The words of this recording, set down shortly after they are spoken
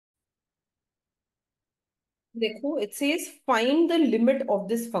देखो, it says find the limit of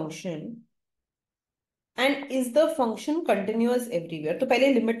this function and is the function continuous everywhere. तो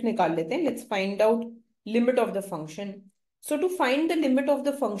पहले limit निकाल लेते हैं. Let's find out limit of the function. So to find the limit of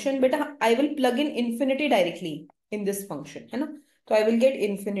the function, बेटा I will plug in infinity directly in this function, है ना. तो I will get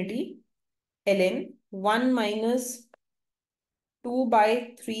infinity ln 1 minus 2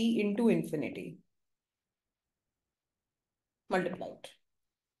 by 3 into infinity multiplied.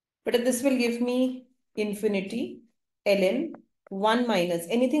 But this will give me infinity ln 1 minus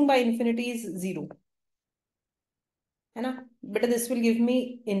anything by infinity is 0, है ना. But this will give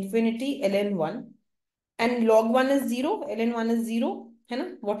me infinity ln 1 and log 1 is 0, ln 1 is 0, है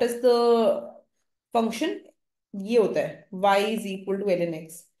ना. What is the function? ये होता है y is equal to ln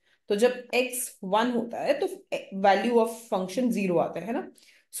x. तो जब x 1 होता है तो वैल्यू ऑफ फंक्शन 0 आता है ना.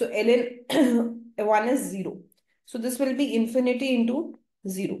 सो ln 1 is 0. So this will be infinity into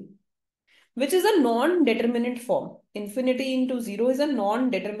 0, which is a non-determinant form. Infinity into 0 is a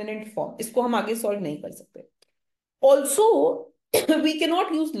non-determinant form. इसको हम आगे सॉल्व नहीं कर सकते. Also, we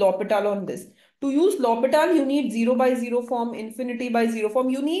cannot use L'Hopital on this. To use L'Hopital, you need 0 by 0 form, infinity by 0 form.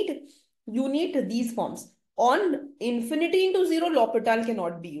 You need these forms. On infinity into 0, L'Hopital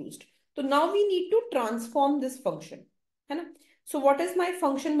cannot be used. So now we need to transform this function. है ना? So what is my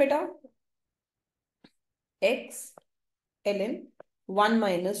function, beta? X ln 1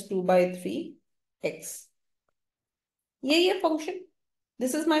 minus 2 by 3 x. ये function.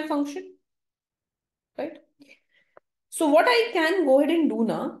 This is my function. Right? So what I can go ahead and do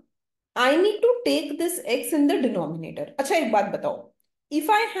now, I need to take this x in the denominator. अच्छा एक बात बताओ. If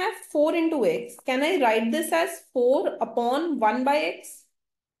I have 4 into x, can I write this as 4 upon 1 by x?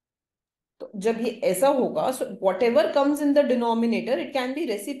 तो जब ये ऐसा होगा, so whatever comes in the denominator, it can be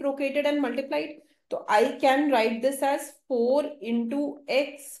reciprocated and multiplied. तो I can write this as 4 into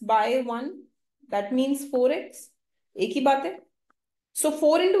x by 1. That means 4x. एक ही बात है. So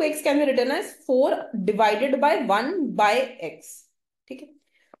 4 into x can be written as 4 divided by 1 by x. ठीक है.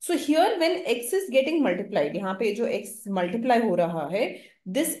 So here when x is getting multiplied, यहाँ पे जो x multiply हो रहा है,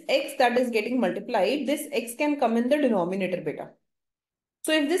 this x that is getting multiplied, this x can come in the denominator, beta.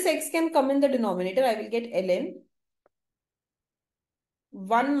 So if this x can come in the denominator, I will get ln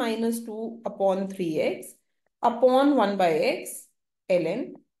 1 minus 2 upon 3x upon 1 by x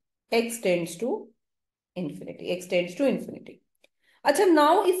ln x tends to infinity. X tends to infinity. अच्छा,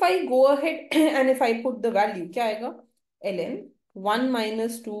 now if I go ahead and if I put the value, क्या आएगा? ln 1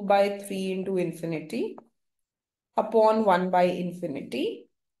 minus 2 by 3 into infinity upon 1 by infinity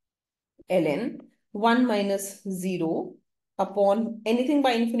ln 1 minus 0 upon anything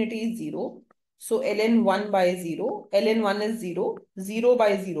by infinity is 0. So ln 1 by 0, ln 1 is 0, 0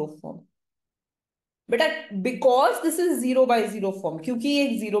 by 0 form. But because this is 0 by 0 form, क्योंकि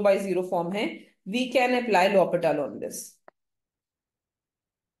ये 0 by 0 form है, we can apply L'Hopital on this.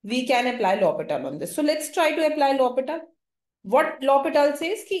 We can apply L'Hopital on this. So let's try to apply L'Hopital. What L'Hopital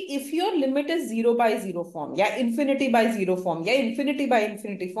says कि if your limit is 0 by 0 form या infinity by 0 form या infinity by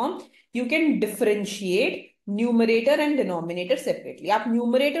infinity form, you can differentiate numerator and denominator separately. आप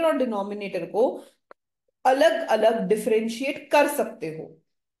numerator और denominator को अलग अलग differentiate कर सकते हो.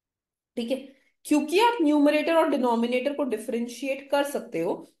 ठीक है. क्योंकि आप न्यूमरेटर और डिनोमिनेटर को डिफरेंशिएट कर सकते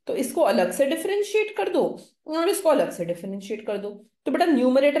हो, तो इसको अलग से डिफरेंशिएट कर दो और इसको अलग से डिफरेंशिएट कर दो. तो बेटा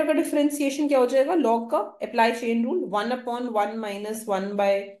न्यूमरेटर का डिफरेंशिएशन क्या हो जाएगा? लॉग का apply chain rule 1 upon 1 minus 1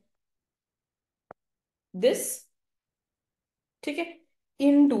 by this. ठीक है.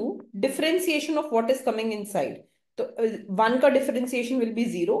 Into differentiation of what is coming inside. तो 1 का differentiation will be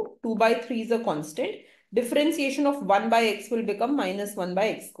 0, 2 by 3 is a constant. Differentiation of 1 by x will become minus 1 by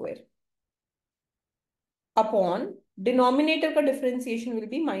x square upon denominator का differentiation will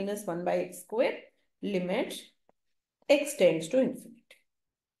be minus 1 by x square limit x tends to infinity.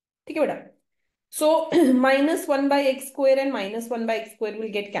 ठीक है बेटा. So minus 1 by x square and minus 1 by x square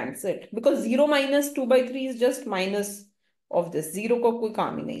will get cancelled because 0 minus 2 by 3 is just minus of this. 0 का कोई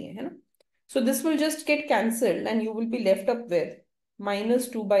काम ही नहीं है ना. So this will just get cancelled and you will be left up with minus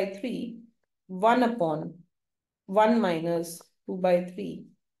 2 by 3 1 upon 1 minus 2 by 3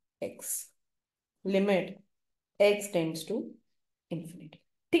 x limit x tends to infinity.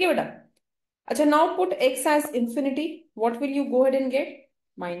 ठीक है बेटा. अच्छा, now put x as infinity. What will you go ahead and get?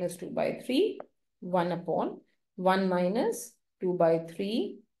 Minus 2 by 3, 1 upon 1 minus 2 by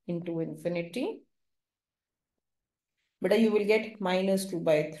 3 into infinity. Beta, you will get minus 2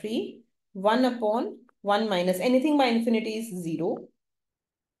 by 3, 1 upon 1 minus anything by infinity is 0.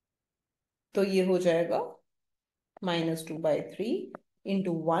 तो ये हो जाएगा minus 2 by 3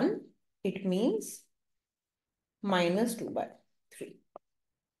 into 1. It means minus 2 by 3.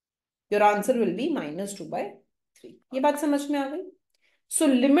 Your answer will be -2/3। ये बात समझ में आ गई? So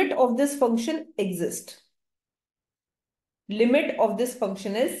limit of this function exist, limit of this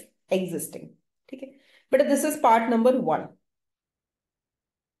function is existing, ठीक है। But this is part number 1,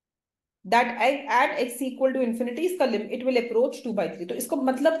 that at x equal to infinity इसका it will approach 2/3। तो इसको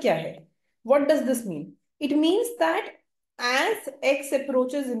मतलब क्या है? What does this mean? It means that as x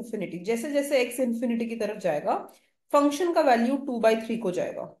approaches infinity, जैसे जैसे x इंफिनिटी की तरफ जाएगा फंक्शन का वैल्यू 2/3 को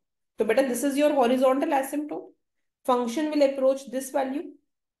जाएगा। तो बेटा this is your horizontal एसिम्पटोट, function will approach this value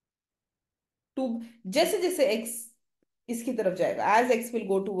to, जैसे जैसे x इसकी तरफ जाएगा, as x will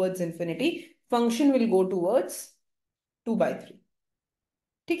go towards infinity function will go towards 2/3,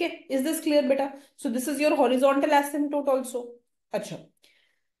 ठीक है। इज दिस क्लियर बेटा? So this is your horizontal एसिम्पटोट also. अच्छा,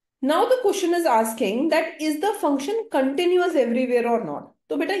 now the question is asking that is the function continuous everywhere और not.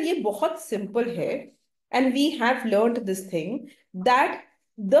 तो बेटा ये बहुत simple है, and we have learned this thing that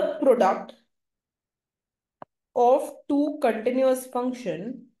the product of two continuous function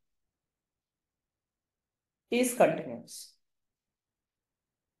is continuous.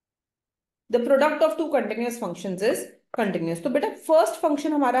 The product of two continuous functions is continuous. तो बेटा first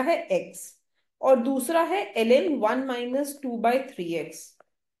function हमारा है x और दूसरा है ln 1 minus 2/3x,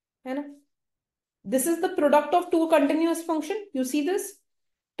 है ना? This is the product of to continuous function, you see this.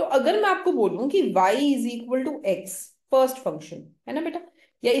 तो अगर मैं आपको बोलूं कि y is equal to x, first function है ना बेटा,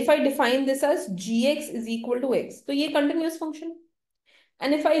 या if I define this as gx is equal to x, तो ये कंटिन्यूअस फंक्शन है।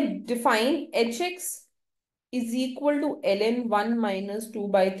 And if I define hx is equal to ln 1 minus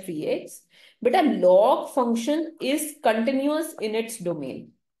 2/3x, बेटा log function is continuous in its domain।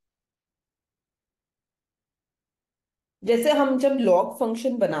 जैसे हम जब log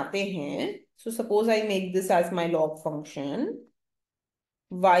function बनाते हैं, so suppose I make this as my log function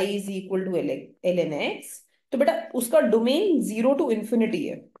y is equal to ln x, तो बेटा उसका domain 0 to infinity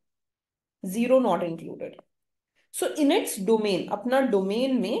है, 0 not included. So in its domain, अपना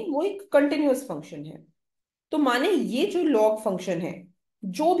डोमेन में वो एक कंटिन्यूअस फंक्शन है। तो माने ये जो लॉग फंक्शन है,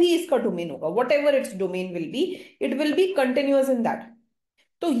 जो भी इसका डोमेन होगा, what ever its domain will be, it will be continuous in that.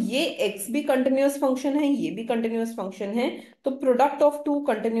 तो ये x भी कंटिन्यूअस फंक्शन है, ये भी कंटिन्यूअस फंक्शन है, तो product of to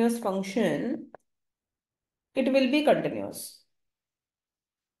continuous function, it will be continuous.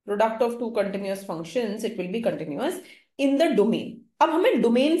 Product of to continuous functions, it will be continuous in the domain. अब हमें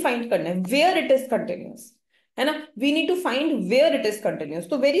डोमेन फाइंड करना है, वेयर इट इज कंटिन्यूअस, है ना? We need to find where it is continuous.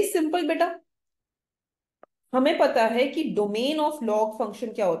 तो very simple बेटा, हमें पता है कि डोमेन ऑफ लॉग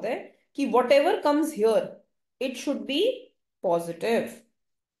फंक्शन क्या होता है कि what ever comes here it should be positive.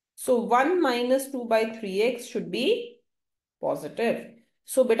 So 1 minus 2/3x should be positive.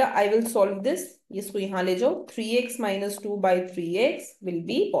 सो बेटा आई विल सॉल्व दिस, इसको यहां ले जाओ, 3x minus 2/3x will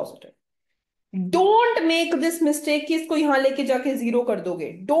be positive. Don't make this mistake कि इसको यहां लेके जाके 0 कर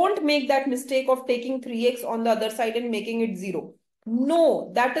दोगे। Don't make that mistake of taking 3x on the other side and making it 0। No,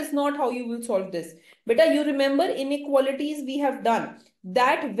 that is not how you will solve this. Beta, you remember inequalities we have done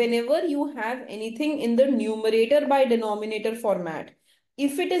that whenever you have anything in the numerator by denominator format,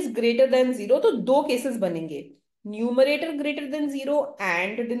 if it is greater than 0, तो दो cases बनेंगे, numerator greater than 0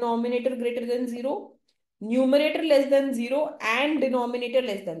 and denominator greater than 0, numerator less than 0 and denominator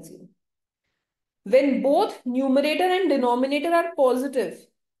less than 0। When both numerator and denominator are positive,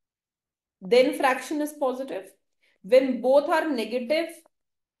 then fraction is positive. When both are negative,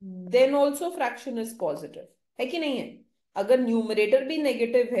 then also fraction is positive. है कि नहीं है? अगर numerator भी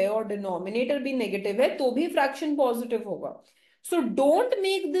negative है और denominator भी negative है तो भी फ्रैक्शन पॉजिटिव होगा। So don't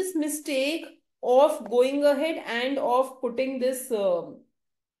make this mistake of going ahead end of putting this,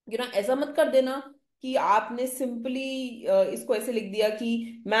 ऐसा मत कर देना कि आपने सिंपली इसको ऐसे लिख दिया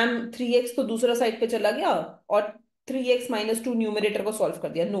कि मैम 3x तो दूसरा साइड पे चला गया और 3x minus 2 न्यूमरेटर को सॉल्व कर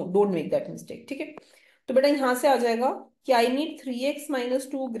दिया। No, don't make that mistake, ठीक है। तो बेटा यहां से आ जाएगा कि I need 3x minus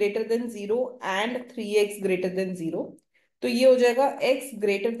 2 greater than 0 and 3x greater than 0। तो ये हो जाएगा x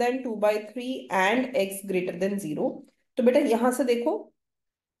greater than 2/3 and x greater than 0। तो बेटा यहां से देखो,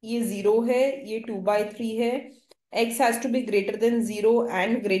 ये 0 है, ये 2/3 है, x has to be greater than 0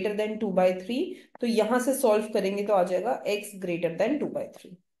 and greater than 2/3। तो यहां से सॉल्व करेंगे तो आ जाएगा x greater than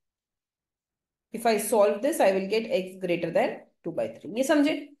 2/3। If I solve this I will get x greater than 2/3। ये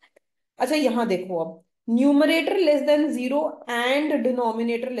समझे? अच्छा यहां देखो, अब numerator less than 0 and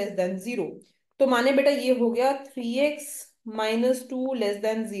denominator less than 0, तो माने बेटा ये हो गया 3x minus 2 less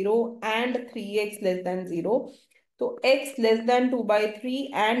than 0 and 3x less than 0। तो x less than 2/3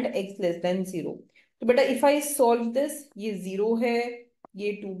 and x less than 0। तो बेटा इफ आई सॉल्व दिस, ये 0 है,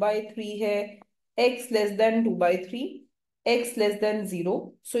 ये 2/3 है, x less than 2/3, x less than 0।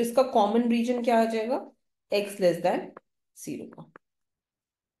 सो इसका कॉमन रीजन क्या आ जाएगा? x लेस देन 0 का।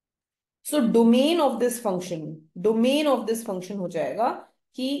 So domain of this function हो जाएगा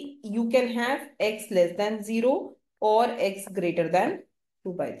कि you can have x less than 0 और x greater than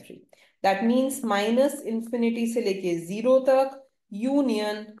 2/3. That means minus infinity से लेके 0 तक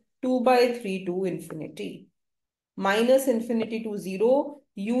union 2/3 to infinity, minus infinity to 0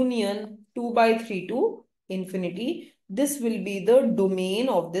 union 2/3 to infinity. This will be the domain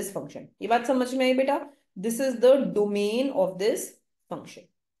of this function. ये बात समझ में आई बेटा? This is the domain of this function.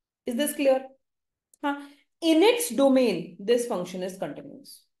 Is this clear? हाँ. In its domain, this function is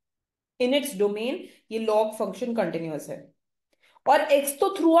continuous. In its domain, ये log function continuous है. और x तो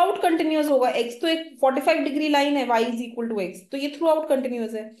थ्रू आउट कंटिन्यूस होगा. x तो एक 45 डिग्री लाइन है, y is equal to x, तो ये थ्रू आउट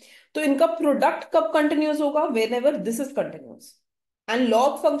कंटिन्यूस है. तो इनका प्रोडक्ट कब कंटिन्यूस होगा? When ever this is continuous. And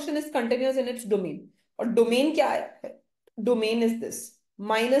log function is continuous in its domain. और डोमेन क्या है? Domain is this,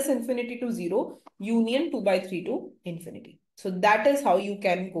 minus infinity to 0 union 2/3 to infinity. So that is how you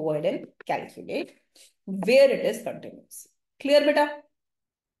can go ahead and calculate where it is continuous. Clear beta?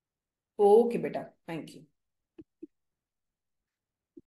 Okay beta, thank you.